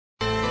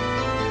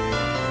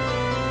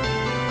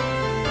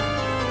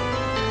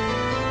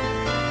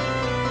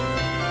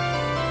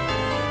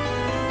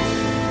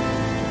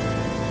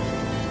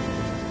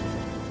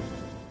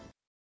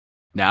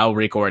Now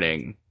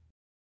recording.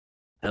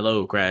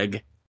 Hello,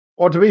 Greg.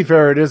 Well, to be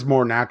fair, it is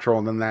more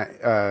natural than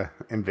that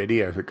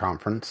NVIDIA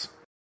conference.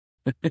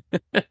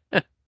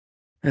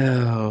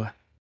 Oh,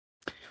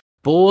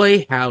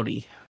 boy,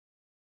 howdy.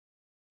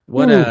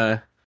 What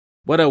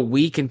a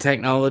week in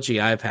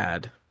technology I've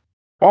had.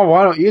 Well,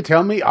 why don't you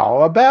tell me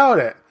all about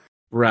it?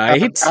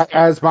 Right?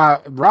 As my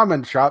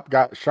ramen shop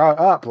got shot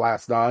up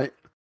last night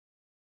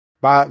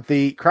by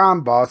the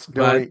crime boss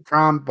doing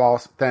crime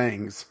boss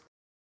things.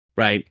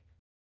 Right.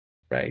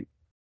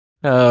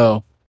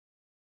 Oh.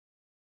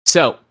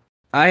 So,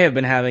 I have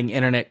been having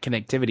internet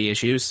connectivity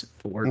issues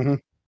for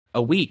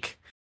a week.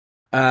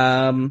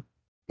 That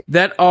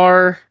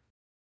are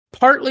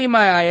partly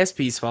my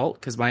ISP's fault,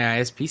 because my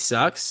ISP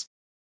sucks,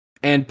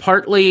 and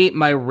partly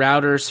my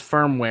router's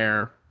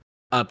firmware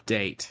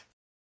update.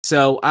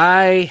 So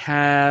I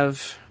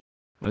have...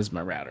 What is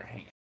my router?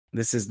 Hang on.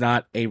 This is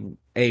not a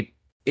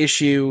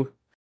issue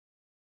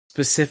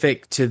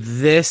specific to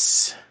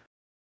this...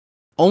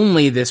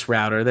 Only this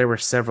router. There were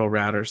several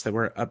routers that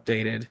were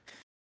updated.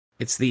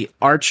 It's the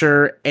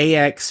Archer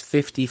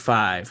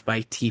AX55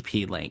 by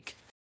TP-Link.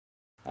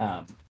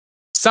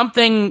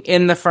 Something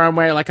in the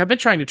firmware, like I've been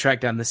trying to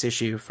track down this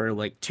issue for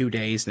like 2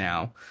 days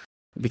now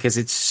because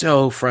it's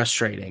so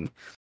frustrating.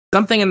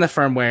 Something in the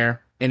firmware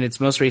in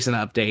its most recent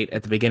update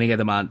at the beginning of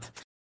the month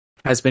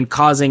has been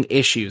causing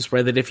issues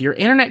where that if your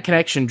internet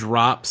connection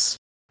drops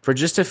for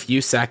just a few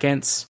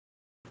seconds,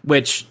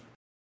 which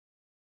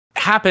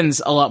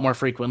happens a lot more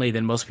frequently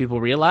than most people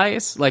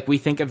realize. Like, we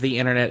think of the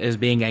internet as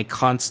being a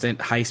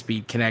constant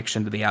high-speed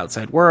connection to the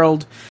outside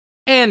world,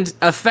 and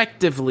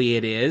effectively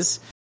it is,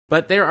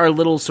 but there are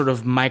little sort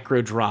of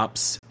micro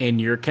drops in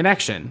your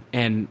connection,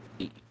 and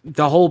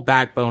the whole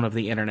backbone of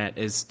the internet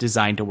is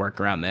designed to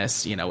work around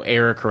this,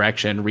 error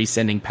correction,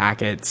 resending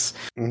packets,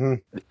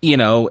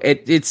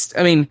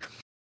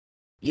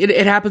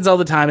 it happens all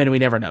the time and we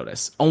never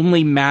notice.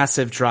 Only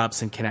massive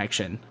drops in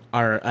connection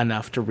are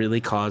enough to really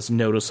cause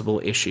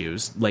noticeable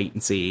issues,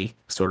 latency,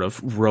 sort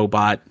of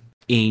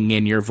robot-ing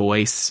in your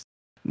voice,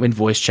 in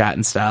voice chat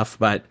and stuff,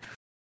 but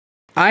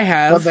I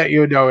have... Not that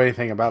you would know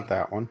anything about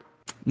that one.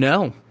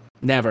 No,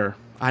 never.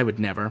 I would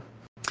never.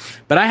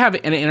 But I have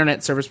an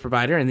internet service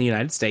provider in the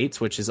United States,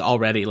 which is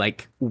already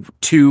like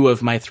 2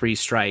 of my 3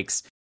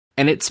 strikes,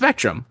 and it's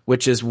Spectrum,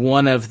 which is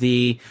one of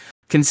the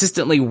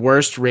consistently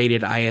worst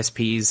rated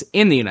ISPs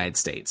in the United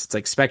States. It's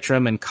like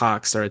Spectrum and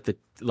Cox are at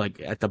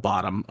the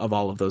bottom of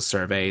all of those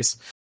surveys.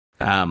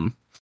 And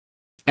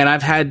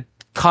I've had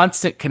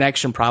constant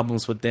connection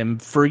problems with them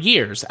for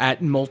years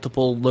at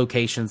multiple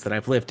locations that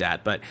I've lived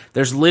at, but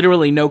there's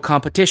literally no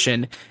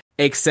competition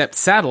except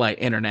satellite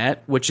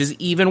internet, which is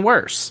even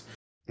worse.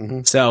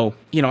 So,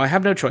 I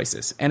have no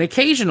choices. And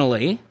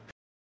occasionally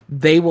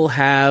they will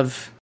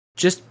have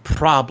just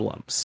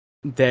problems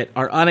that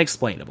are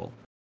unexplainable.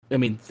 I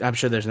mean, I'm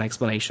sure there's an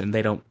explanation.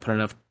 They don't put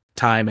enough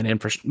time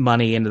and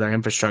money into their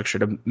infrastructure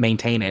to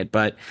maintain it,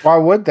 but... Why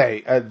would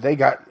they? They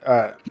got...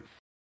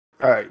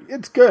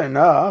 it's good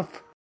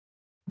enough.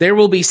 There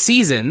will be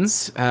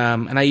seasons,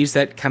 and I use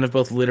that kind of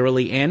both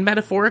literally and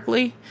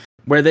metaphorically,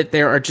 where that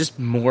there are just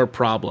more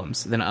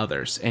problems than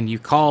others. And you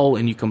call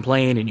and you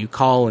complain, and you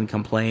call and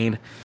complain,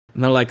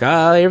 and they're like,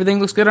 everything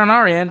looks good on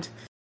our end.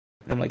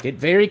 And I'm like, it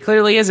very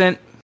clearly isn't,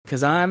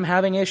 because I'm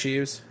having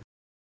issues.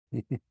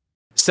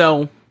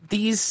 So...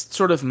 these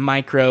sort of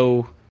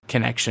micro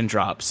connection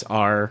drops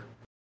are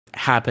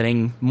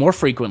happening more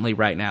frequently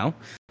right now.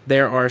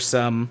 There are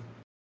some,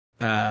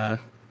 they're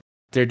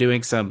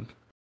doing some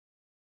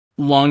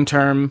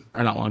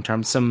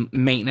some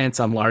maintenance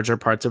on larger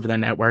parts of their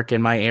network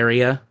in my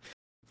area,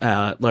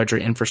 larger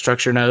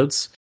infrastructure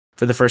nodes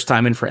for the first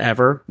time in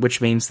forever, which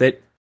means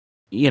that,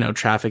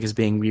 traffic is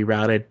being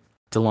rerouted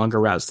to longer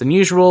routes than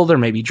usual. There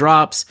may be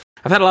drops.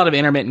 I've had a lot of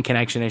intermittent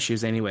connection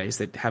issues anyways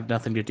that have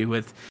nothing to do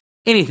with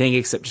anything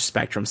except just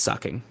Spectrum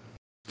sucking.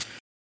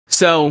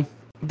 So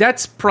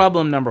that's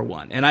problem number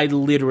 1, and I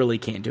literally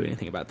can't do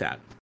anything about that.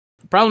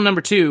 Problem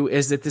number 2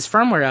 is that this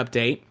firmware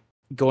update,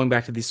 going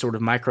back to these sort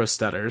of micro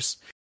stutters,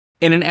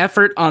 in an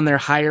effort on their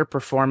higher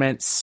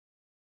performance...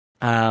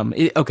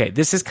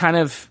 this is kind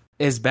of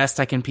as best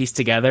I can piece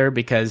together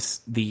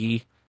because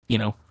the,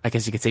 I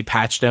guess you could say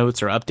patch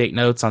notes or update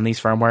notes on these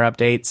firmware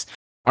updates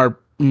are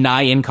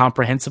nigh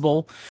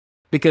incomprehensible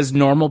because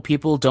normal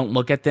people don't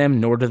look at them,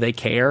 nor do they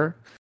care.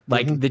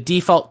 Like, the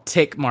default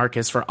tick mark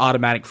is for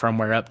automatic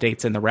firmware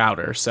updates in the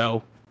router.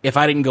 So if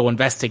I didn't go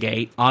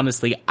investigate,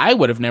 honestly, I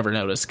would have never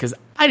noticed because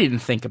I didn't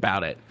think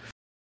about it.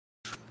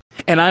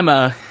 And I'm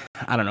a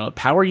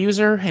power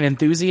user, an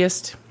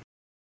enthusiast.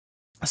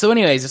 So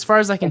anyways, as far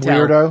as I can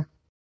tell... Weirdo?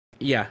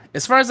 Yeah,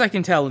 as far as I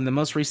can tell, in the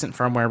most recent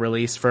firmware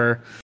release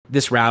for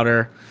this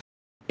router,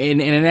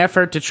 in an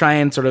effort to try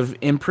and sort of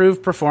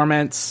improve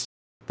performance,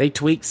 they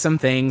tweaked some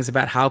things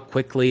about how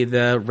quickly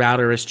the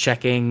router is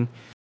checking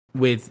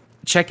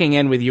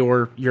in with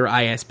your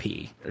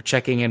ISP or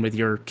checking in with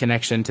your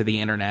connection to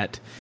the internet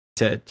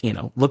to,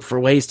 look for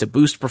ways to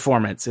boost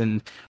performance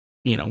and,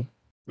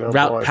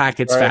 route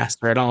packets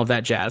faster and all of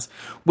that jazz,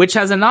 which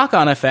has a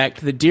knock-on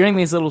effect that during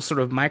these little sort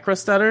of micro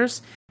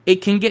stutters, it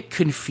can get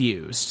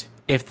confused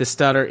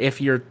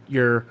if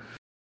your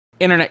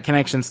internet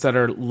connection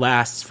stutter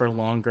lasts for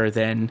longer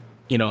than,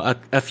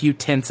 a few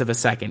tenths of a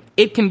second.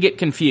 It can get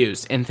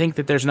confused and think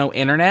that there's no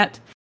internet,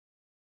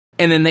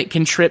 and then it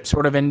can trip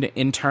sort of into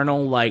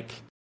internal, like,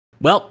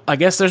 well, I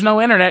guess there's no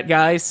internet,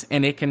 guys,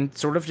 and it can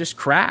sort of just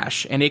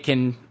crash, and it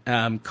can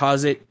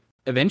cause it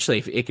eventually.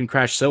 It can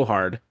crash so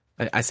hard.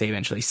 I say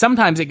eventually.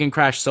 Sometimes it can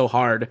crash so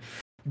hard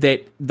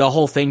that the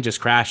whole thing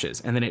just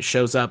crashes, and then it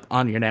shows up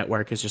on your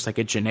network as just like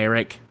a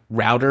generic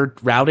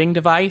routing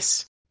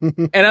device.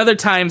 And other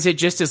times it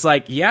just is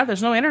like, yeah,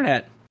 there's no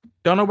internet.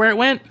 Don't know where it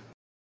went.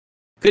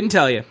 Couldn't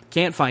tell you.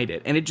 Can't find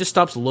it. And it just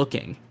stops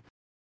looking.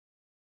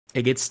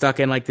 It gets stuck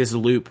in like this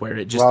loop where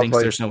it just thinks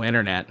there's no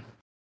internet.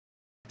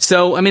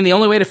 So, I mean, the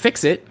only way to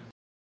fix it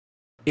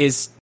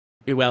is,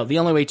 well, the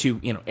only way to,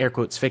 air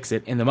quotes, fix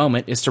it in the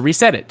moment is to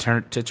reset it,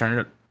 turn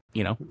it,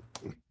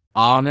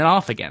 on and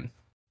off again.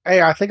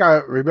 Hey, I think I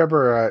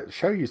remember a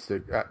show used to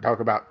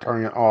talk about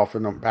turning it off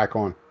and then back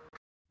on.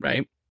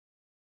 Right.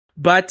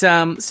 But,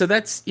 so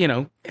that's,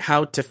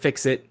 how to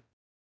fix it.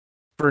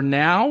 For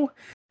now,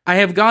 I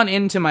have gone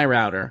into my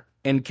router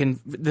and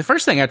the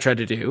first thing I tried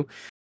to do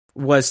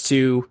was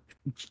to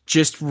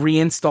just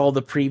reinstall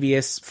the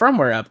previous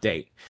firmware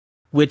update,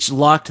 which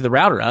locked the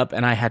router up,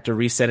 and I had to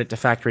reset it to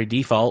factory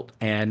default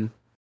and,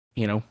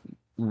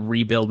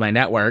 rebuild my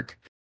network.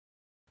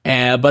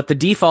 But the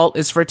default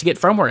is for it to get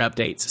firmware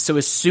updates. So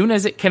as soon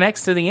as it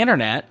connects to the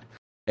internet,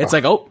 it's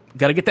like, oh,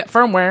 got to get that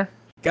firmware.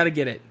 Got to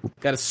get it.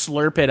 Got to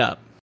slurp it up.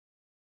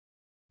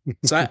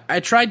 So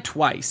I tried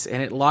twice,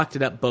 and it locked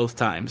it up both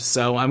times.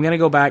 So I'm going to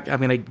go back. I'm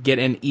going to get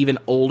an even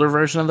older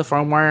version of the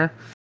firmware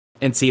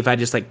and see if I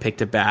just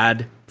picked a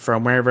bad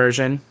firmware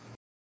version,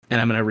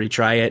 and I'm going to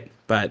retry it.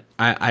 But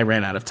I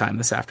ran out of time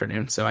this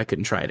afternoon, so I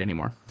couldn't try it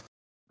anymore.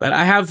 But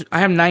I have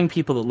 9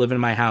 people that live in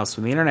my house.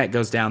 When the internet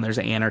goes down, there's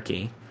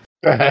anarchy.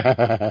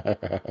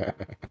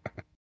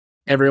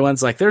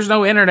 Everyone's like, there's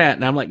no internet.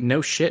 And I'm like,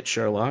 no shit,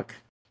 Sherlock.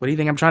 What do you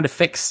think I'm trying to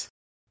fix?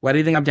 Why do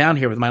you think I'm down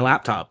here with my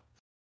laptop?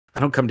 I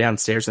don't come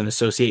downstairs and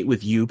associate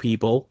with you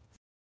people.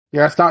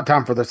 Yeah, it's not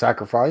time for the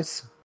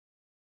sacrifice.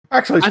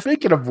 Actually,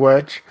 speaking of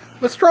which,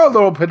 let's draw a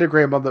little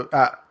pentagram on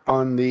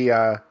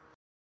the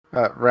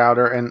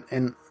router,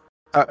 and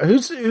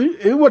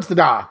who wants to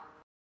die?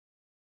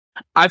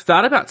 I've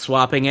thought about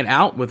swapping it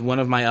out with one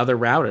of my other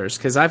routers,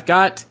 because I've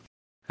got,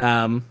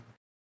 the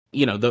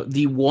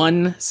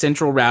one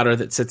central router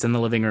that sits in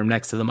the living room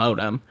next to the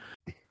modem,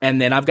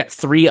 and then I've got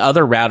 3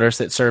 other routers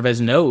that serve as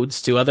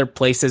nodes to other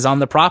places on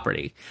the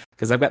property,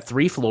 because I've got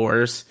 3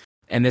 floors,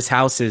 and this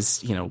house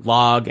is,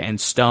 log and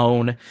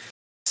stone.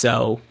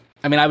 So,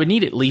 I mean, I would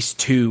need at least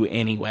 2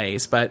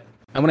 anyways, but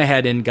I went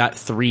ahead and got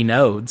 3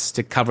 nodes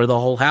to cover the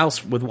whole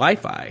house with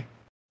Wi-Fi.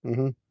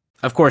 Mm-hmm.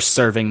 Of course,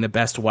 serving the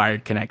best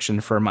wired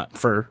connection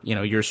for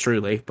yours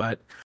truly. But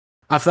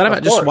I've thought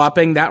about just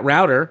swapping that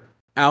router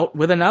out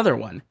with another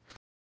one,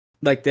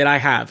 like that I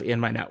have in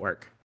my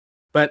network.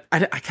 But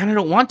I kind of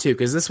don't want to,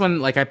 because this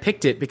one, I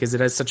picked it because it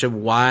has such a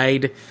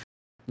wide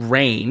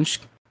range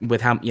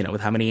with how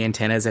many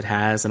antennas it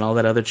has and all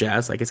that other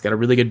jazz. It's got a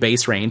really good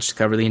base range to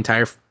cover the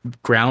entire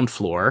ground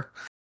floor,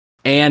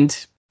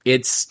 and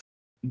it's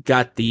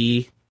got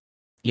the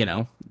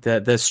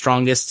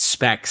strongest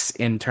specs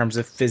in terms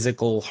of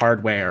physical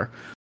hardware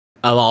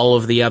of all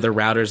of the other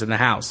routers in the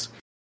house.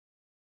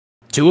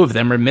 2 of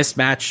them are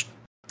mismatched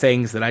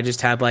things that I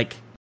just had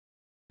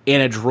in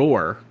a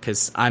drawer,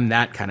 because I'm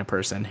that kind of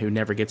person who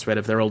never gets rid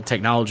of their old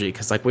technology,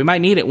 because we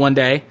might need it one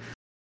day.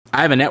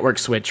 I have a network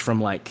switch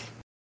from 4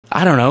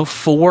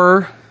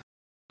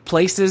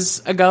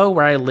 places ago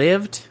where I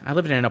lived. I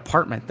lived in an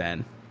apartment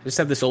then. I just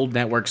have this old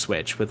network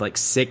switch with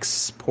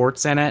 6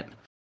 ports in it.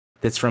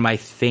 That's from, I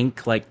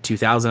think,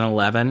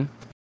 2011.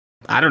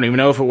 I don't even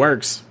know if it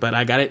works, but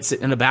I got it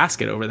sitting in a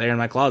basket over there in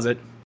my closet.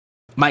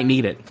 Might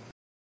need it.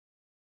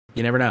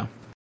 You never know.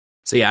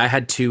 So yeah, I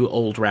had 2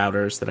 old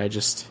routers that I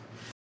just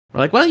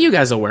were well, you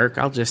guys will work.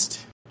 I'll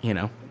just,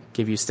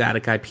 give you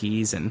static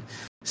IPs and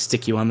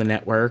stick you on the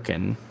network.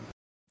 And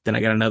then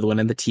I got another one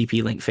in the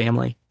TP-Link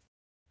family.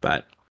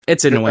 But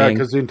it's annoying.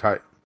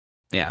 Gesundheit.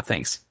 Yeah,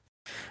 thanks.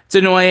 It's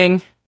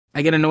annoying.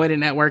 I get annoyed at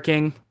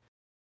networking.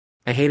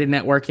 I hated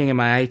networking in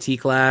my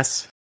IT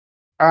class.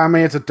 I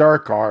mean, it's a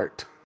dark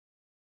art.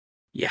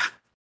 Yeah.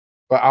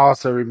 But I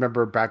also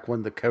remember back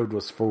when the code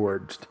was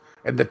forged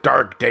in the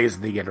dark days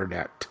of the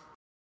internet.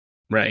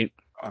 Right.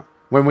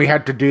 When we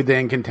had to do the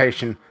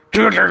incantation.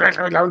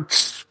 I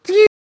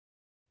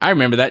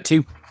remember that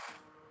too.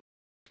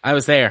 I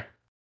was there.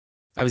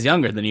 I was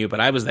younger than you, but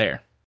I was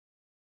there.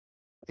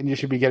 And you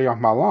should be getting off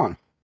my lawn.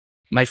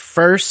 My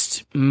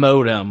first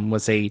modem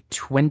was a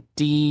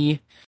 24K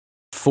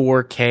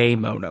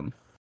modem.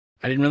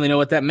 I didn't really know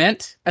what that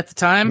meant at the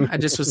time. I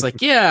just was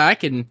yeah, I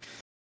can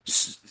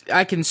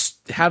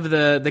have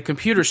the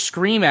computer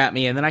scream at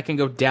me, and then I can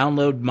go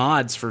download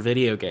mods for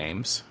video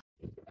games.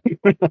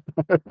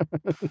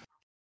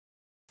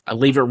 I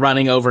leave it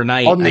running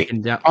overnight. On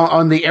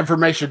the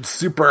information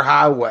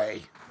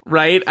superhighway.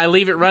 Right? I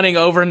leave it running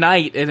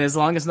overnight, and as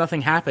long as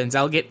nothing happens,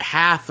 I'll get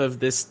half of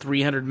this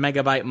 300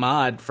 megabyte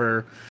mod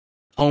for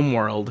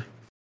Homeworld.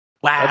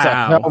 That's a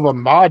hell Wow. of a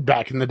mod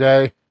back in the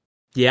day.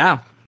 Yeah.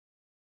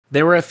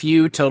 There were a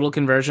few total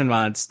conversion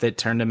mods that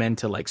turned them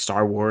into like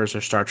Star Wars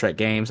or Star Trek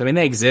games. I mean,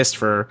 they exist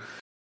for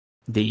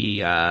the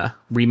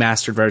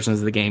remastered versions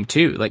of the game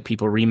too. Like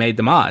people remade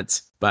the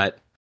mods, but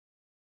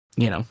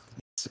you know,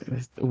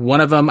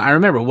 one of them, I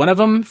remember one of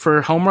them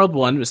for Homeworld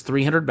 1 was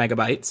 300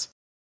 megabytes.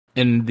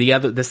 And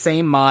the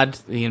same mod,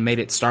 made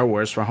it Star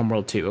Wars for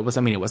Homeworld 2. It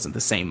wasn't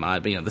the same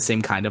mod, but the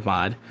same kind of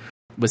mod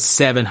was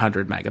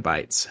 700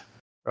 megabytes.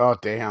 Oh,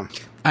 damn.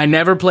 I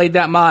never played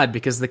that mod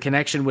because the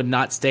connection would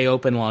not stay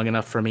open long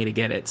enough for me to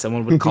get it.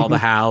 Someone would call the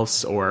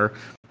house, or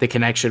the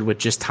connection would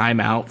just time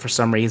out for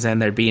some reason.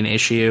 There'd be an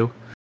issue.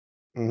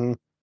 Mm-hmm.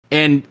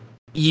 And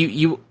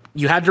you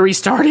had to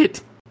restart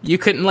it. You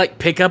couldn't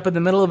pick up in the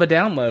middle of a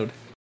download.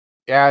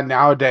 Yeah,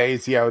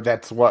 nowadays,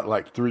 that's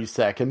what, 3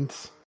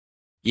 seconds?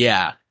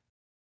 Yeah.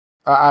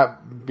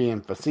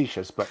 Being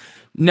facetious, but...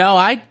 No,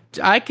 I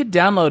could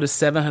download a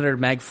 700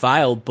 meg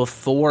file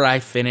before I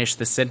finish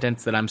the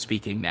sentence that I'm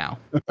speaking now.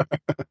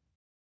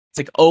 It's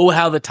like, oh,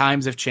 how the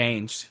times have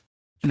changed.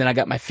 And then I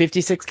got my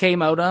 56K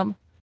modem,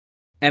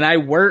 and I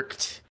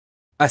worked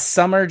a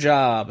summer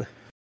job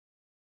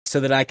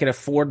so that I could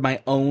afford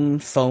my own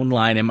phone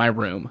line in my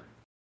room.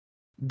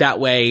 That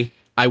way,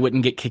 I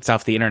wouldn't get kicked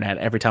off the internet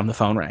every time the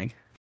phone rang.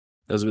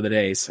 Those were the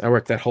days. I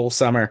worked that whole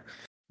summer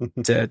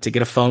to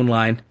get a phone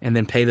line and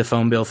then pay the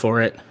phone bill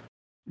for it.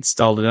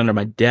 Installed it under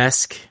my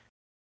desk.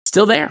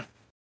 Still there. At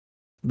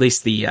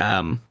least the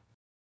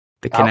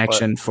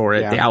connection for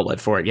it, the outlet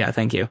for it. Yeah,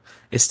 thank you.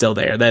 Is still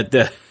there.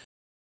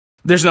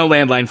 There's no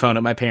landline phone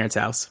at my parents'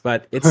 house,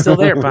 but it's still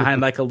there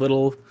behind a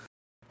little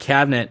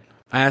cabinet.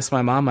 I asked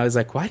my mom, I was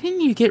like, why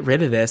didn't you get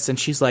rid of this? And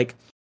she's like,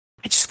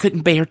 I just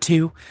couldn't bear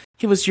to.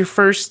 It was your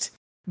first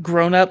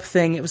grown-up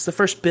thing. It was the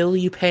first bill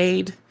you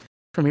paid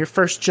from your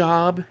first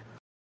job.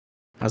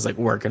 I was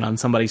working on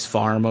somebody's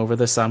farm over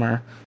the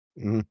summer,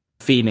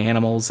 feeding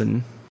animals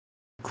and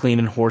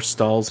cleaning horse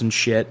stalls and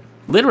shit.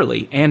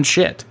 Literally, and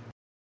shit.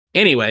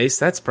 Anyways,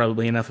 that's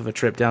probably enough of a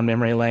trip down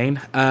memory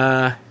lane.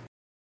 Let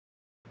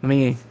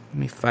me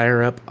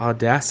fire up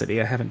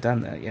Audacity. I haven't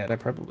done that yet. I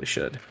probably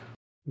should.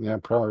 Yeah,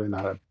 probably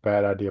not a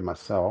bad idea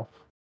myself.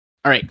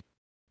 All right.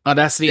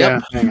 Audacity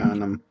up. Hang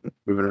on. I'm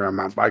moving around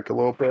my bike a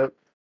little bit.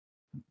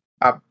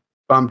 I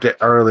bumped it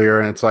earlier,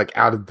 and it's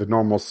out of the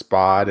normal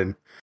spot, and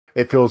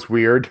it feels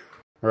weird,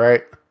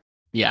 right?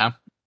 Yeah.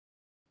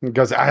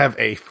 Because I have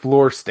a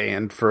floor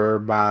stand for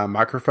my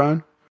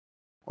microphone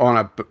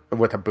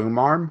with a boom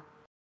arm,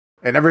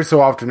 and every so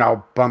often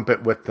I'll bump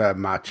it with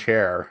my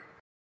chair,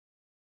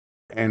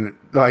 and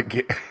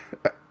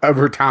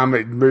over time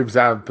it moves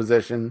out of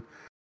position,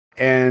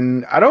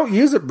 and I don't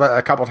use it but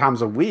a couple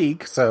times a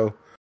week, so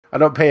I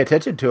don't pay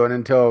attention to it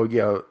until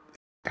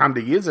time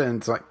to use it. And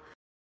it's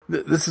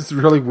this is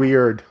really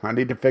weird. I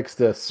need to fix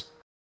this.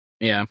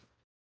 Yeah.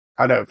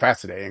 I know,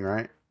 fascinating,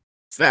 right?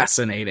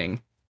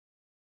 Fascinating.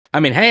 I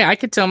mean, hey, I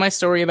could tell my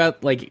story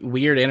about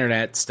weird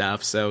internet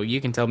stuff, so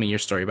you can tell me your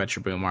story about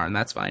your boom arm.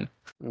 That's fine.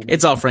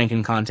 It's all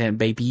Franken content,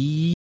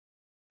 baby.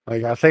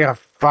 I think I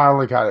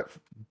finally got it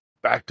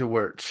back to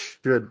where it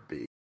should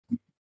be.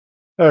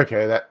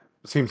 Okay, that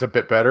seems a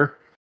bit better.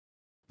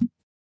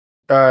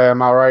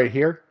 Am I all right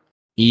here?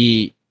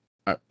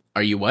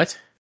 Are you what?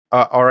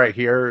 All right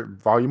here,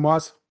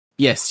 volume-wise?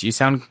 Yes, you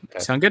sound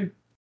good.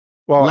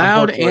 Well,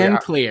 loud and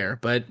clear,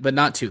 but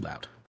not too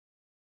loud.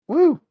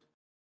 Woo!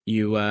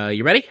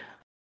 You ready?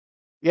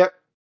 Yep.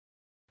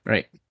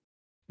 Right.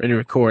 Ready to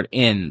record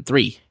in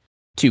 3,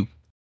 2,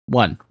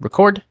 1.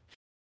 Record.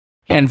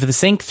 And for the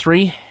sync,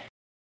 3,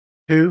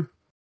 2,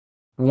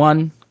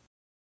 1.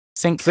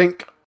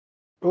 Sync.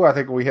 Oh, I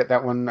think we hit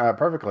that one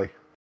perfectly.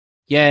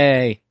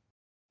 Yay.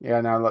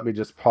 Yeah, now let me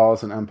just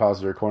pause and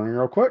unpause the recording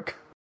real quick.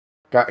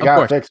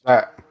 Gotta fix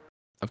that.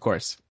 Of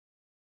course.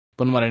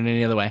 Wouldn't want it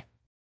any other way.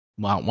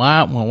 Wah,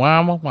 wah, wah,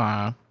 wah, wah,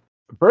 wah.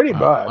 Pretty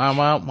much. Wah,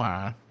 wah,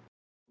 wah.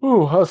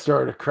 Ooh, I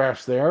started to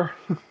crash there.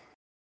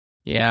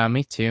 Yeah,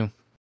 me too.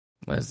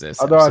 What is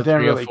this? Although I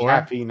didn't really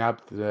caffeine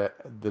up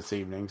this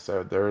evening,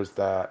 so there's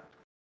that.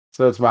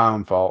 So it's my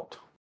own fault.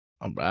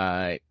 All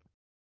right.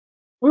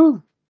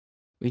 Woo!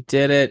 We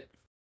did it.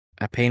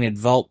 I painted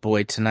Vault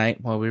Boy tonight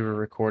while we were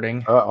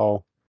recording.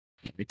 Uh-oh.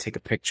 Let me take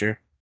a picture.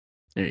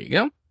 There you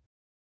go.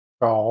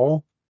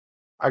 Oh.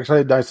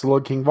 Actually, a nice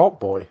looking Vault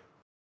Boy.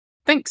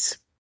 Thanks.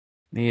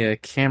 The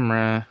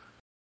camera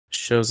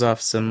shows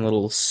off some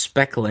little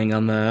speckling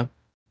on the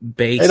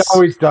base. It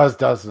always does,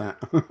 doesn't it?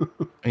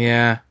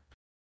 Yeah.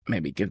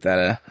 Maybe give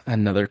that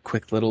another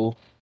quick little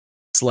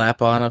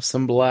slap on of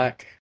some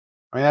black.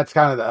 I mean, that's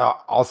kind of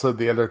also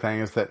the other thing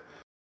is that,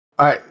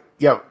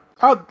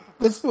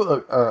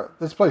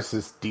 this place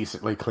is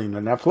decently clean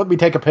enough. Let me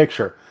take a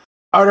picture.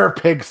 Utter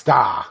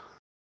pigsty.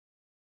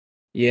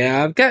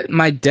 Yeah, I've got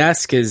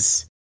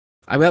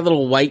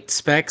little white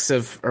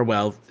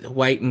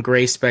white and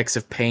gray specks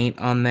of paint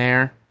on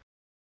there,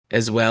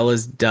 as well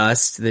as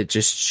dust that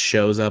just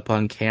shows up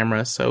on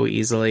camera so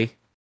easily.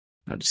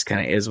 It just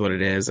kind of is what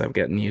it is. I've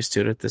gotten used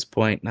to it at this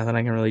point. Nothing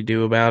I can really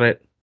do about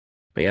it.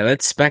 But yeah,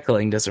 that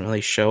speckling doesn't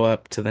really show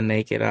up to the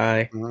naked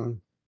eye. Mm.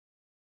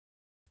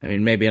 I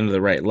mean, maybe under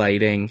the right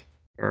lighting,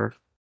 or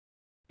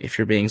if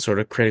you're being sort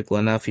of critical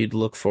enough, you'd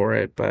look for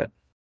it. But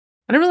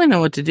I don't really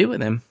know what to do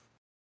with him.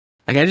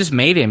 Like, I just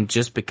made him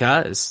just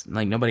because.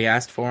 Like, nobody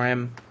asked for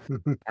him. I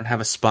don't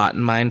have a spot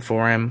in mind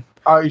for him.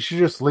 You should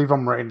just leave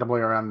them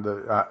randomly around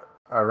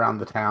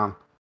the town.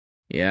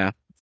 Yeah.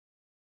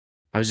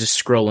 I was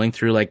just scrolling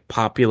through, like,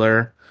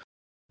 popular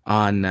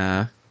on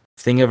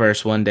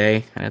Thingiverse one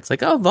day, and it's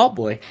like, oh, Vault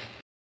Boy.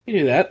 You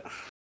do that.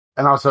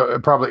 And also,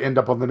 it'd probably end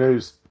up on the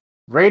news.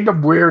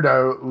 Random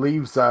weirdo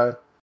leaves a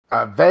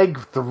vague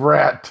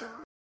threat.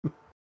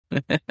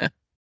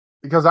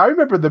 Because I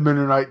remember the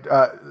Mennonite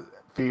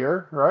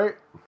fear, right?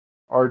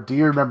 Or do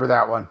you remember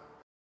that one?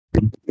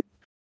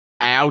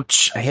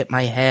 Ouch. I hit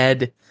my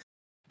head.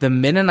 The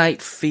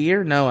Mennonite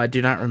fear? No, I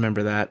do not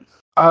remember that.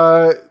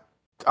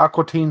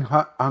 Aqua Teen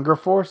Hunger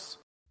Force?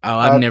 Oh,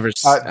 I've never...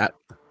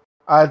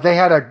 they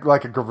had a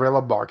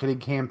guerrilla marketing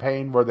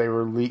campaign where they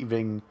were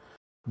leaving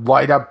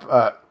light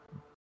up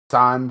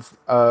signs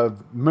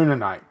of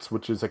Mennonites,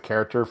 which is a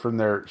character from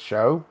their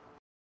show.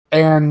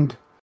 And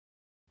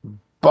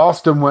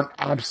Boston went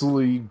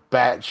absolutely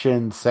batshit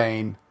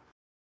insane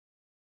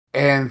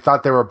and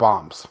thought they were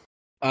bombs.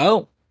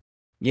 Oh.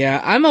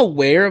 Yeah, I'm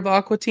aware of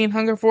Aqua Teen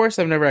Hunger Force.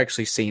 I've never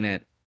actually seen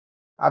it.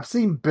 I've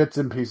seen bits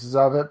and pieces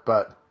of it,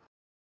 but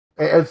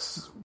it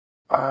was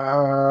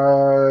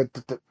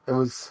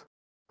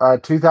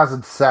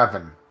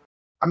 2007.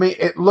 I mean,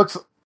 it looks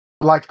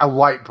like a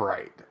light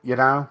braid, you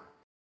know?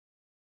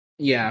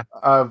 Yeah.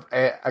 Of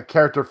a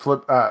character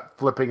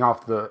flipping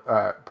off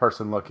the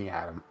person looking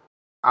at him.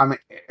 I mean,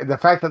 the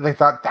fact that they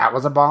thought that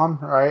was a bomb,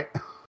 right?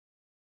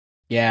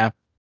 Yeah.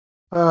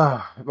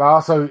 I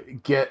also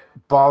get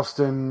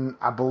Boston.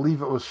 I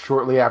believe it was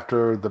shortly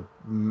after the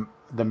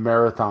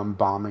marathon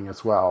bombing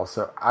as well.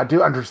 So I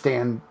do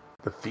understand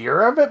the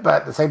fear of it,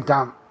 but at the same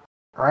time,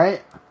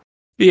 right?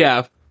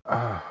 Yeah.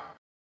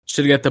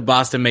 Should have got the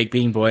Boston Make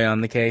Bean Boy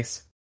on the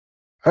case.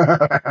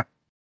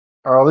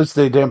 Or at least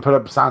they didn't put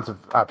up signs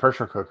of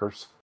pressure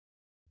cookers.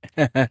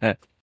 All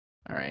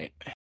right.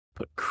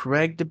 Put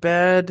Craig to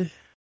bed.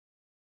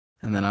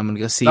 And then I'm going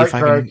to go see if I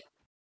can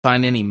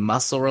find any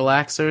muscle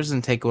relaxers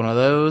and take one of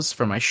those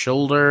for my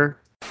shoulder.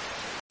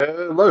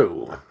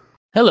 Hello.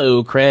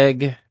 Hello,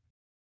 Craig.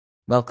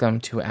 Welcome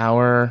to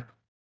our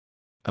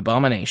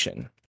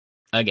abomination.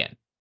 Again.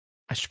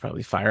 I should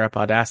probably fire up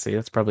Audacity.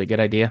 That's probably a good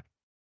idea.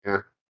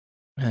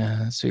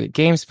 Yeah. So we got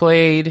games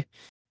played.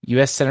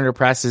 U.S. Senator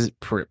presses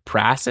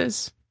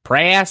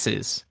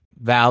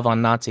Valve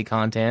on Nazi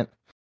content.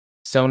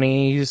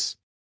 Sony's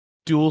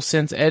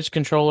DualSense Edge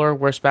controller,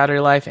 worst battery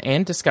life,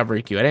 and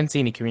Discovery Queue. I didn't see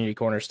any Community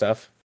Corner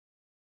stuff.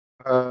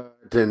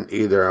 Didn't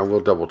either. I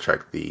will double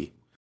check the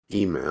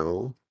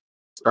email.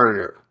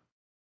 Starting to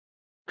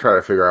try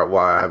to figure out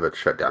why I haven't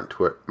shut down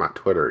my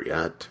Twitter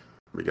yet.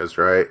 Because,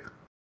 right?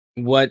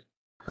 What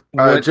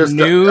just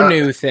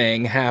new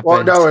thing happened?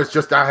 Well, no, it's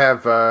just I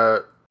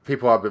have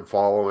people I've been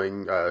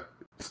following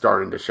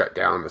starting to shut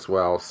down as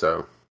well.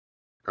 So,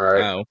 all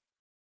right. Oh,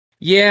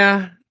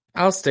 yeah.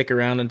 I'll stick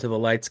around until the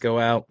lights go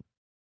out,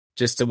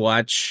 just to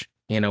watch.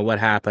 What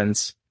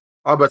happens.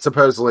 Oh, but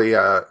supposedly,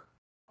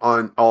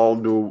 on all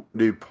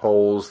new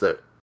polls that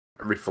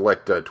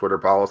reflect Twitter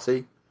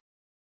policy,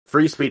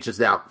 free speech is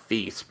now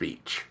fee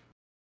speech.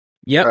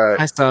 Yep,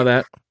 I saw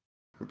that.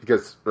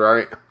 Because,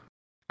 right?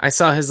 I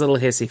saw his little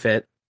hissy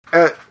fit.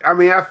 I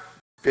mean, I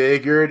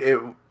figured it.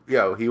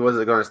 He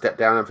wasn't going to step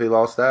down if he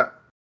lost that.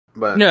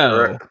 But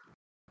no, right?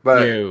 But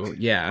no,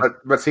 yeah.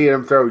 But seeing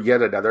him throw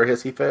yet another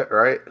hissy fit,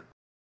 right?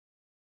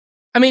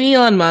 I mean,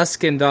 Elon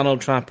Musk and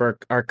Donald Trump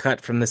are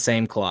cut from the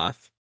same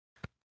cloth.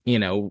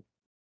 No,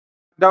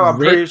 I'm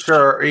pretty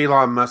sure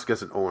Elon Musk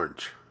isn't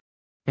orange.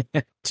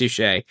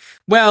 Touche.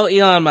 Well,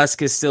 Elon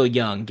Musk is still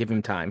young. Give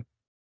him time.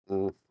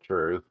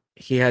 True.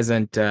 He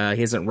hasn't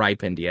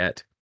ripened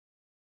yet.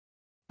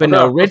 But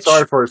no, Rich. I'm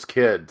sorry for his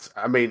kids.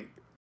 I mean,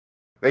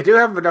 they do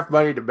have enough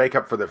money to make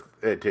up for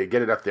to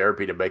get enough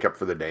therapy to make up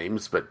for the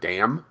names. But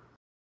damn.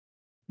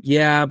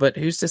 Yeah, but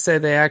who's to say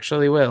they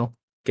actually will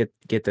get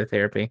the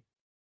therapy?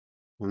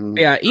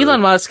 Yeah,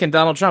 Elon Musk and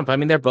Donald Trump. I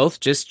mean, they're both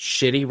just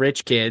shitty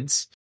rich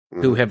kids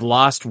who have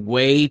lost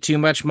way too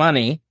much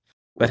money,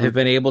 but have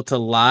been able to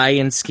lie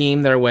and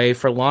scheme their way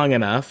for long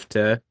enough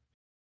to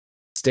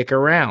stick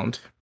around.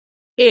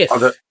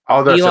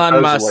 Although Elon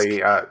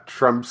supposedly Musk,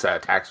 Trump's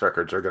tax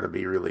records are going to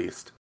be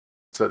released,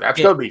 so that's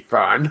going to be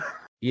fun.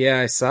 Yeah,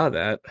 I saw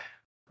that.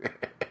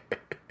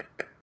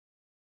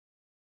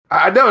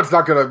 I know it's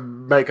not going to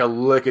make a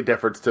lick of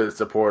difference to the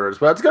supporters,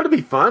 but it's going to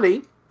be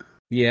funny.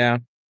 Yeah.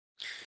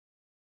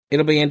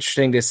 It'll be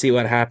interesting to see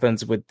what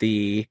happens with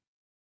the,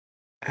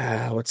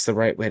 what's the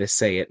right way to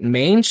say it?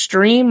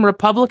 Mainstream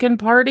Republican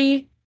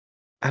Party?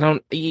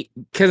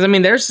 Because, I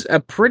mean, there's a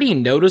pretty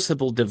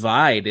noticeable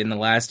divide in the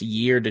last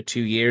year to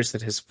 2 years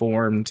that has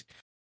formed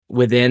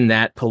within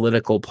that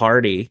political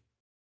party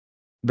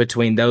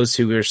between those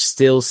who are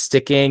still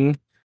sticking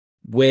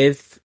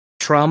with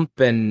Trump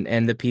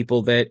and the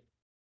people that,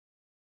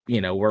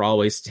 were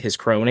always his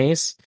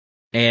cronies,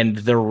 and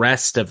the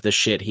rest of the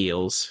shit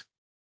heels.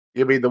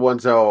 You mean the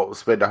ones that'll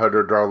spend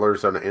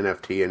 $100 on an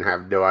NFT and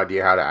have no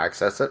idea how to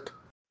access it?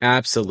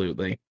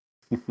 Absolutely.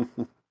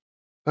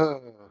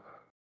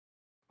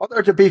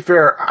 Although, to be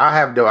fair, I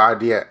have no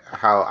idea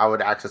how I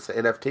would access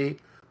an NFT,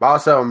 but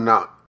also I'm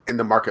not in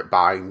the market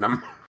buying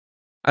them.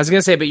 I was going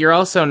to say, but you're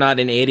also not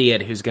an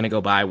idiot who's going to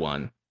go buy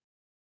one.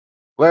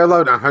 Let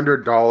alone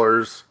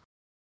 $100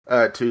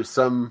 to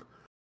some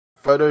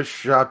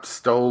photoshopped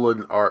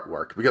stolen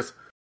artwork. Because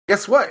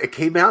guess what? It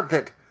came out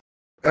that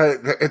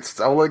it's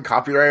stolen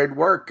copyrighted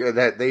work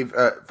that they've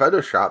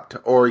photoshopped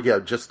or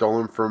just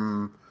stolen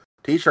from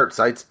t-shirt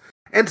sites.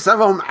 And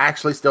some of them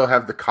actually still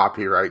have the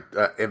copyright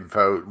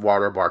info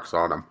watermarks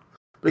on them.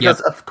 Because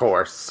of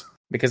course.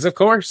 Because of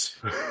course.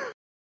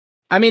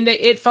 I mean,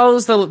 it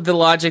follows the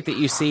logic that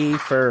you see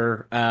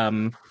for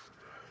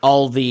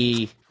all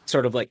the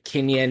sort of like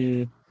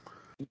Kenyan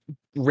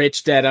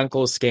rich dead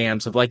uncle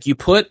scams of like you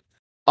put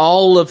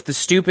all of the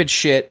stupid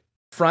shit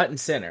front and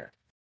center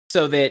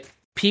so that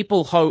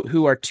people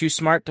who are too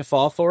smart to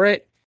fall for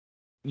it,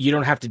 you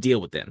don't have to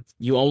deal with them.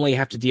 You only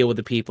have to deal with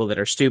the people that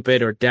are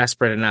stupid or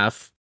desperate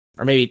enough,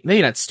 or maybe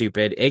not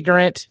stupid,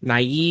 ignorant,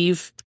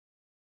 naive.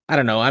 I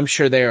don't know. I'm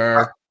sure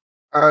there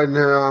are.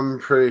 No, I'm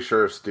pretty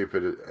sure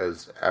stupid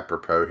is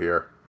apropos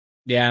here.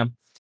 Yeah.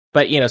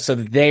 But, so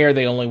they are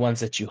the only ones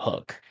that you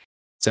hook.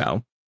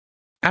 So,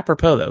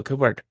 apropos, though. Good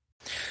word.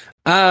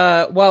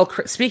 Well,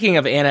 speaking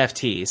of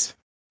NFTs,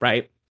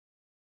 right?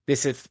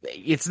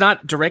 It's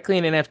not directly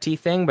an NFT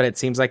thing, but it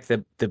seems like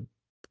the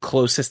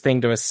closest thing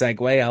to a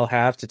segue I'll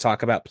have to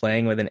talk about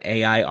playing with an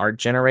AI art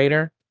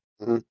generator.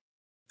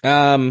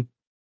 Mm-hmm.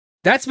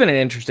 That's been an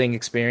interesting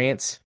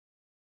experience.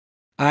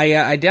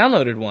 I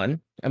downloaded one.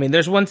 I mean,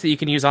 there's ones that you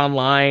can use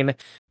online,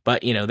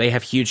 but they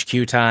have huge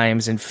queue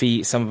times and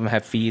fees. Some of them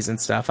have fees and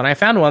stuff. And I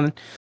found one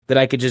that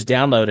I could just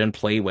download and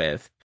play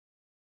with.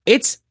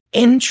 It's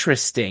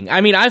interesting.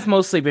 I mean, I've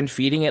mostly been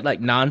feeding it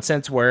like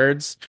nonsense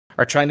words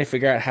or trying to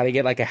figure out how to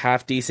get like a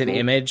half decent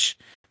image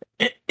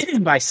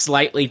by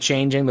slightly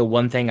changing the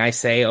one thing I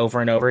say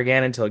over and over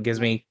again until it gives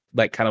me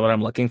like kind of what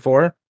I'm looking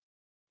for.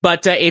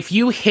 But if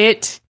you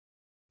hit,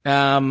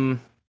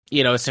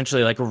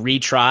 essentially like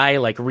retry,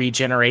 like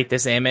regenerate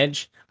this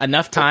image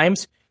enough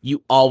times,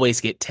 you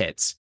always get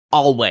tits.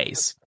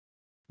 Always.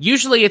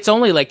 Usually it's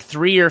only like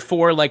 3 or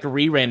 4 like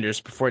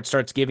re-renders before it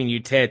starts giving you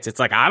tits. It's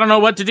like, I don't know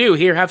what to do.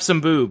 Here, have some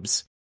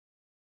boobs.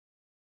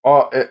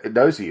 Oh, it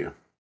knows you.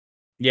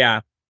 Yeah.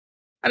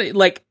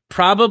 Like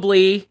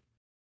probably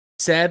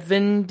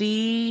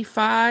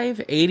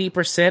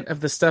 75-80% of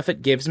the stuff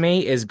it gives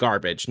me is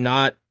garbage,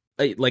 not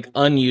like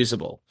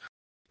unusable.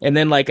 And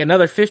then like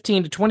another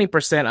 15 to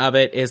 20% of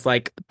it is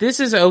like, this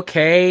is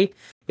okay.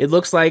 It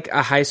looks like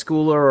a high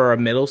schooler or a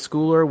middle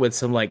schooler with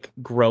some like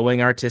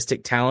growing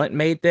artistic talent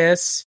made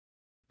this.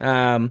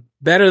 Better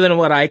than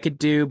what I could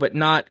do, but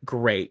not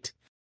great.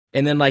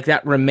 And then like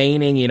that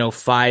remaining,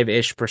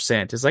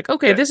 5-ish% is like,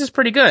 okay, this is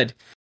pretty good.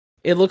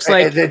 It looks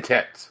like... And then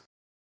tits.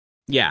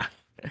 Yeah.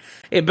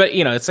 But,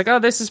 it's like, oh,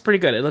 this is pretty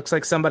good. It looks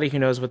like somebody who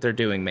knows what they're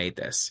doing made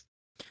this.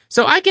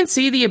 So I can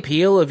see the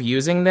appeal of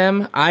using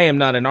them. I am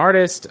not an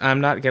artist.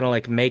 I'm not going to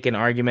like make an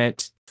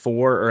argument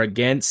for or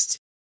against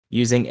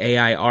using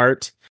AI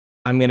art.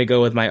 I'm going to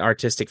go with my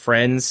artistic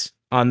friends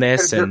on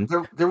this.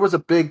 There was a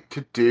big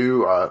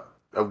to-do a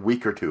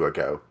week or two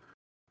ago.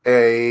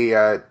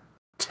 A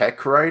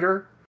tech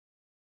writer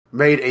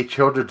made a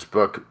children's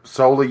book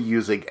solely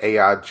using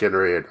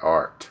AI-generated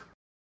art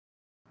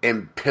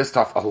and pissed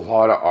off a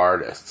lot of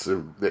artists.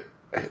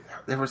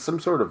 There was some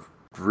sort of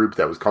group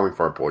that was calling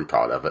for a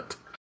boycott of it.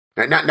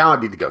 Now I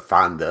need to go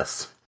find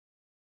this.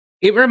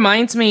 It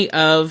reminds me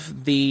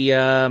of the...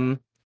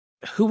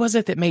 who was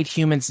it that made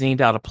Humans Need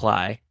Not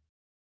Apply?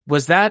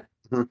 Was that...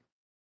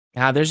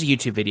 there's a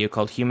YouTube video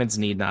called Humans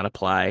Need Not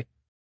Apply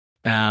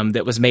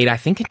that was made, I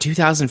think, in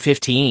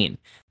 2015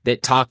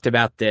 that talked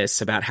about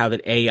this, about how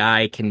that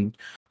AI can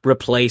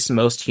replace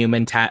most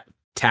human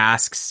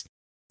tasks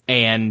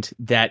and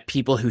that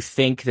people who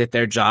think that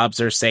their jobs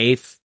are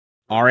safe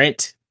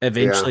aren't.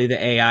 Eventually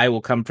the AI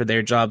will come for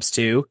their jobs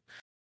too.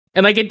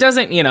 And like, it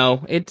doesn't,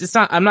 it's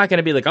not, I'm not going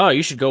to be like, oh,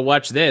 you should go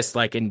watch this,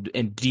 like,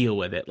 and deal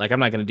with it. Like,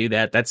 I'm not going to do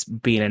that. That's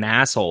being an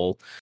asshole.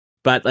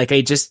 But like, I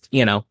just,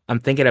 I'm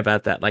thinking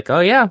about that. Like, oh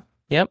yeah,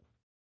 yep.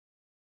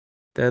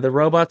 The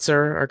robots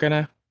are going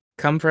to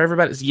come for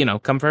everybody's,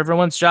 come for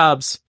everyone's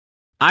jobs.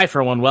 I,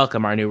 for one,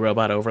 welcome our new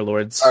robot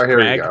overlords. Oh, here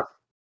Craig. we go.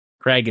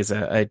 Craig is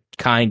a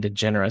kind and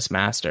generous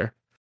master.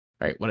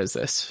 All right, what is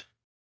this?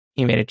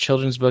 He made a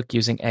children's book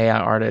using AI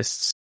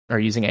artists, or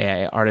using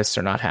AI artists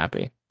are not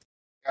happy.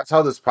 I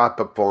saw this pop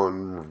up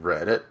on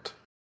Reddit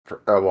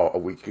a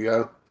week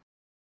ago.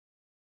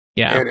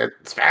 Yeah. And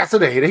it's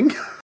fascinating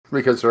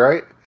because,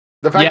 right?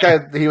 The fact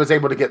that he was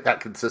able to get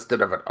that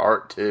consistent of an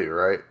art too,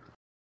 right?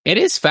 It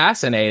is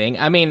fascinating.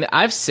 I mean,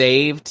 I've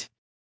saved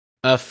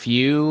a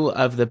few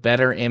of the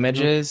better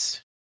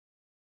images.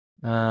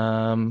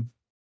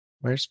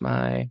 Where's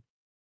my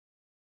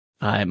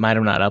It might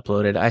have not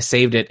uploaded. I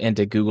saved it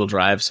into Google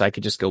Drive so I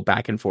could just go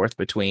back and forth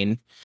between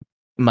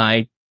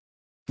my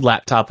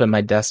laptop and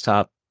my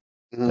desktop,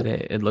 but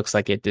it looks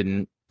like it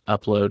didn't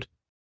upload.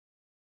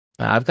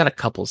 I've got a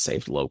couple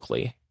saved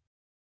locally.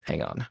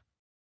 Hang on.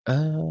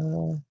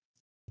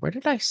 Where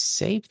did I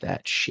save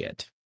that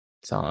shit?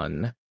 It's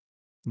on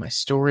my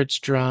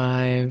storage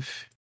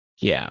drive.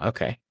 Yeah,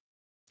 okay.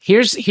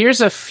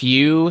 Here's a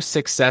few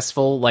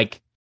successful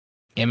like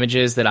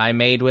images that I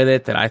made with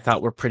it that I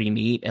thought were pretty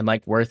neat and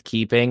like worth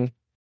keeping.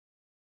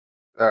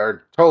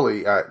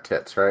 Totally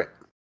tits, right?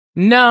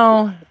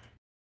 No.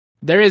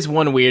 There is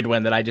one weird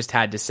one that I just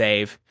had to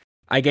save.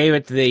 I gave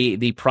it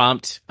the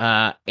prompt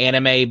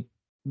anime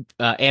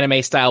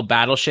style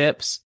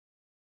battleships,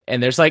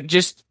 and there's like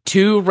just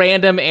two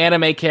random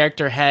anime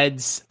character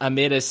heads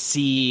amid a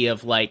sea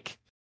of like,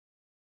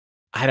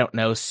 I don't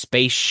know,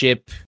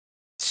 spaceship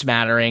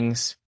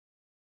smatterings.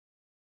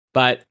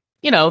 But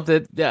you know,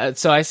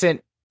 so I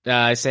sent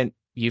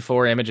you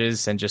 4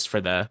 images, and just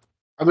for the.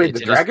 I mean, the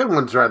dragon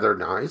one's rather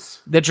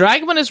nice. The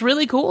dragon one is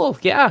really cool.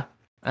 Yeah.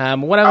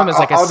 One of them is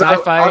like a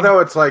sci-fi. Although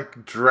it's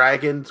like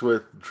dragons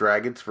with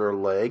dragons for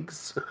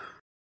legs.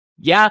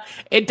 Yeah,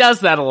 it does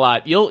that a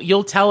lot.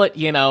 You'll tell it,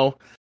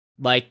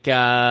 like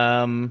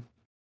some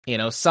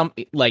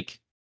like,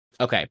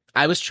 okay,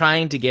 I was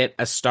trying to get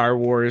a Star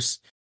Wars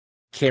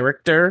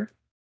character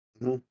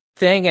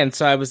thing, and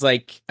so I was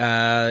like,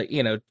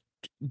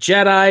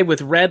 Jedi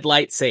with red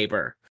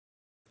lightsaber,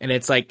 and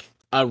it's like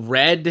a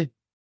red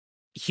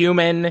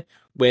human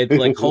with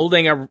like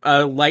holding a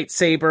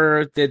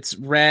lightsaber that's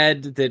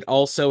red that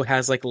also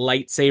has like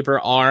lightsaber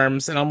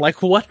arms, and I'm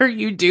like, what are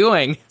you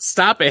doing?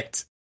 Stop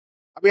it.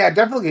 I mean, I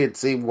definitely can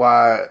see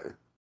why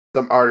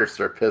some artists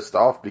are pissed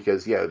off,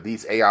 because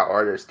these AI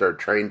artists are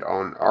trained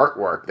on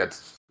artwork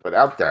that's put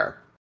out there.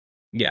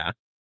 Yeah.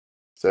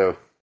 So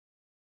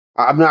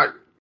I'm not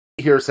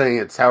here saying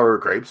it's sour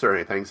grapes or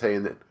anything,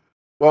 saying that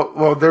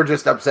well they're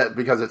just upset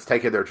because it's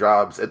taking their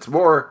jobs. It's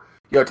more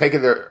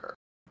taking their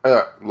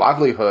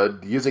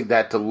livelihood, using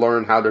that to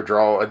learn how to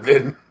draw, and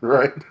then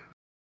right.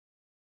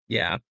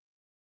 Yeah,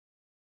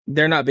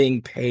 they're not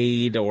being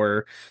paid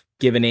or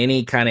given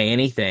any kind of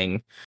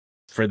anything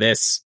for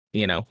this,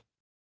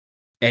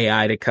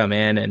 AI to come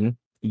in and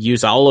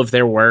use all of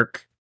their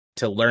work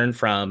to learn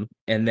from,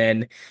 and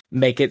then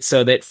make it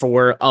so that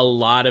for a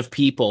lot of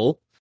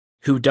people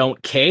who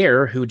don't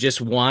care, who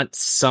just want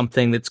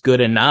something that's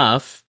good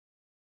enough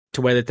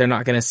to where that they're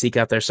not going to seek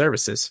out their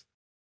services.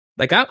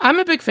 Like, I'm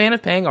a big fan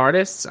of paying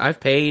artists. I've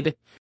paid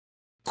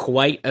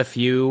quite a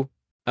few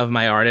of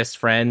my artist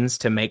friends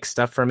to make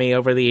stuff for me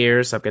over the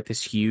years. I've got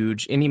this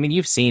huge, and I mean,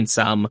 you've seen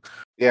some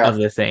of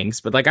the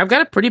things, but like, I've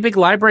got a pretty big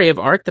library of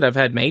art that I've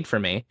had made for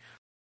me,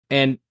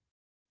 and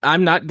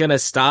I'm not going to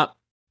stop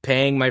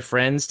paying my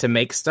friends to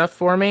make stuff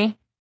for me,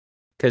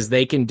 because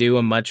they can do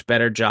a much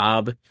better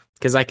job,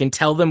 because I can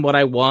tell them what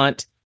I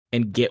want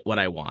and get what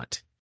I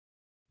want.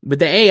 With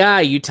the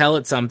AI, you tell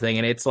it something,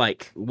 and it's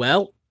like,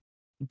 well,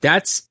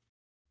 that's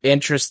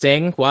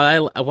interesting.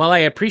 While I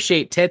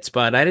appreciate tits,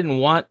 but I didn't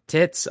want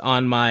tits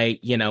on my,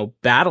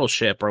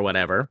 battleship or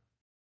whatever.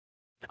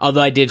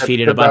 Although I did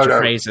feed it a bunch of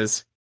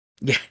phrases.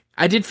 Yeah,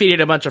 I did feed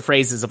it a bunch of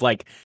phrases of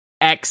like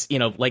X,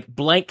 like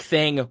blank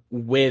thing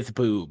with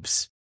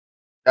boobs.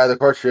 The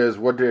question is,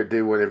 what did it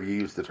do whenever you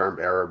use the term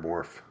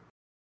aeromorph?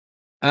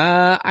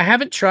 I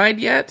haven't tried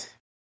yet.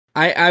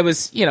 I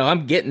was,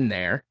 I'm getting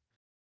there,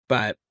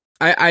 but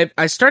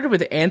I started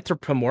with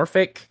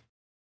anthropomorphic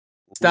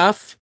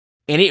stuff,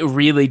 and it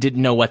really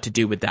didn't know what to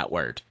do with that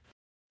word.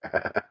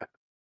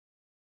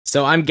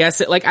 So I'm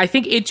guessing, like, I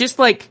think it just,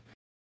 like,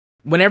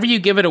 whenever you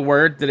give it a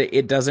word that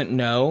it doesn't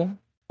know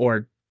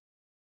or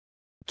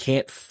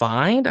can't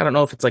find, I don't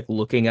know if it's, like,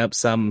 looking up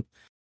some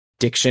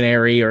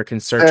dictionary or can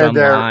search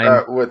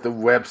online. With the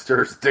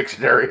Webster's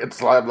dictionary,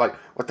 it's like,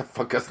 what the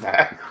fuck is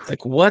that?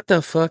 Like, what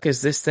the fuck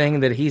is this thing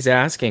that he's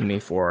asking me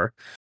for?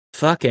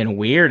 Fucking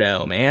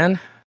weirdo, man.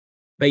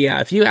 But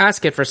yeah, if you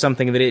ask it for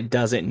something that it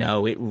doesn't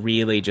know, it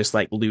really just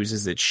like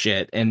loses its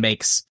shit and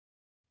makes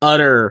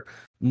utter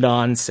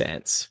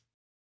nonsense.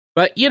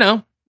 But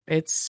I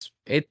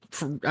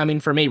mean,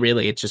 for me,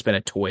 really, it's just been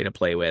a toy to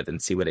play with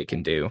and see what it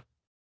can do.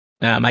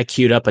 I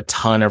queued up a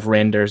ton of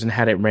renders and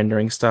had it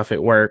rendering stuff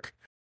at work.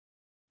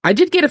 I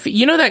did get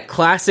that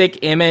classic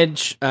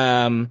image,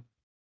 or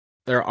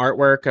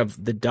artwork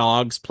of the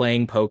dogs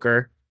playing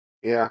poker.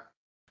 Yeah.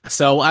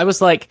 So I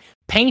was like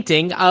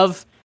painting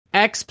of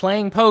X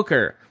playing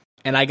poker,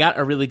 and I got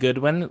a really good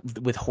one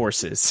with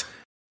horses.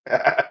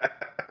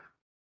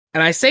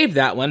 And I saved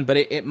that one, but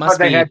it must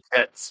be. They had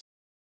tits.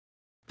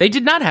 They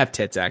did not have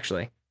tits,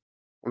 actually.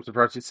 I'm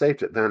surprised you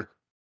saved it then.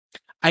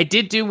 I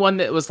did do one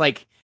that was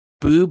like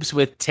boobs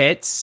with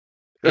tits,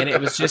 and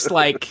it was just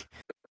like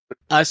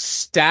a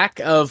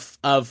stack of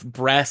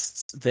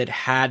breasts that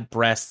had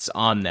breasts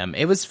on them.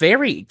 It was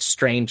very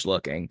strange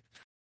looking.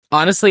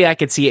 Honestly, I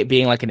could see it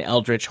being like an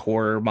eldritch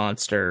horror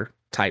monster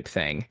type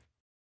thing.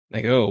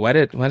 Like, oh, why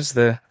do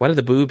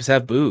the boobs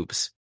have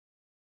boobs?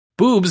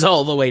 Boobs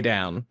all the way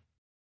down.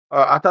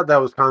 I thought that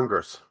was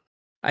Congress.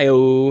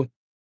 Oh,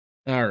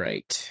 All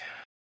right.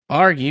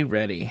 Are you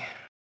ready?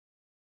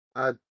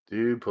 I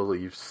do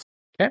believe so.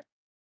 Okay.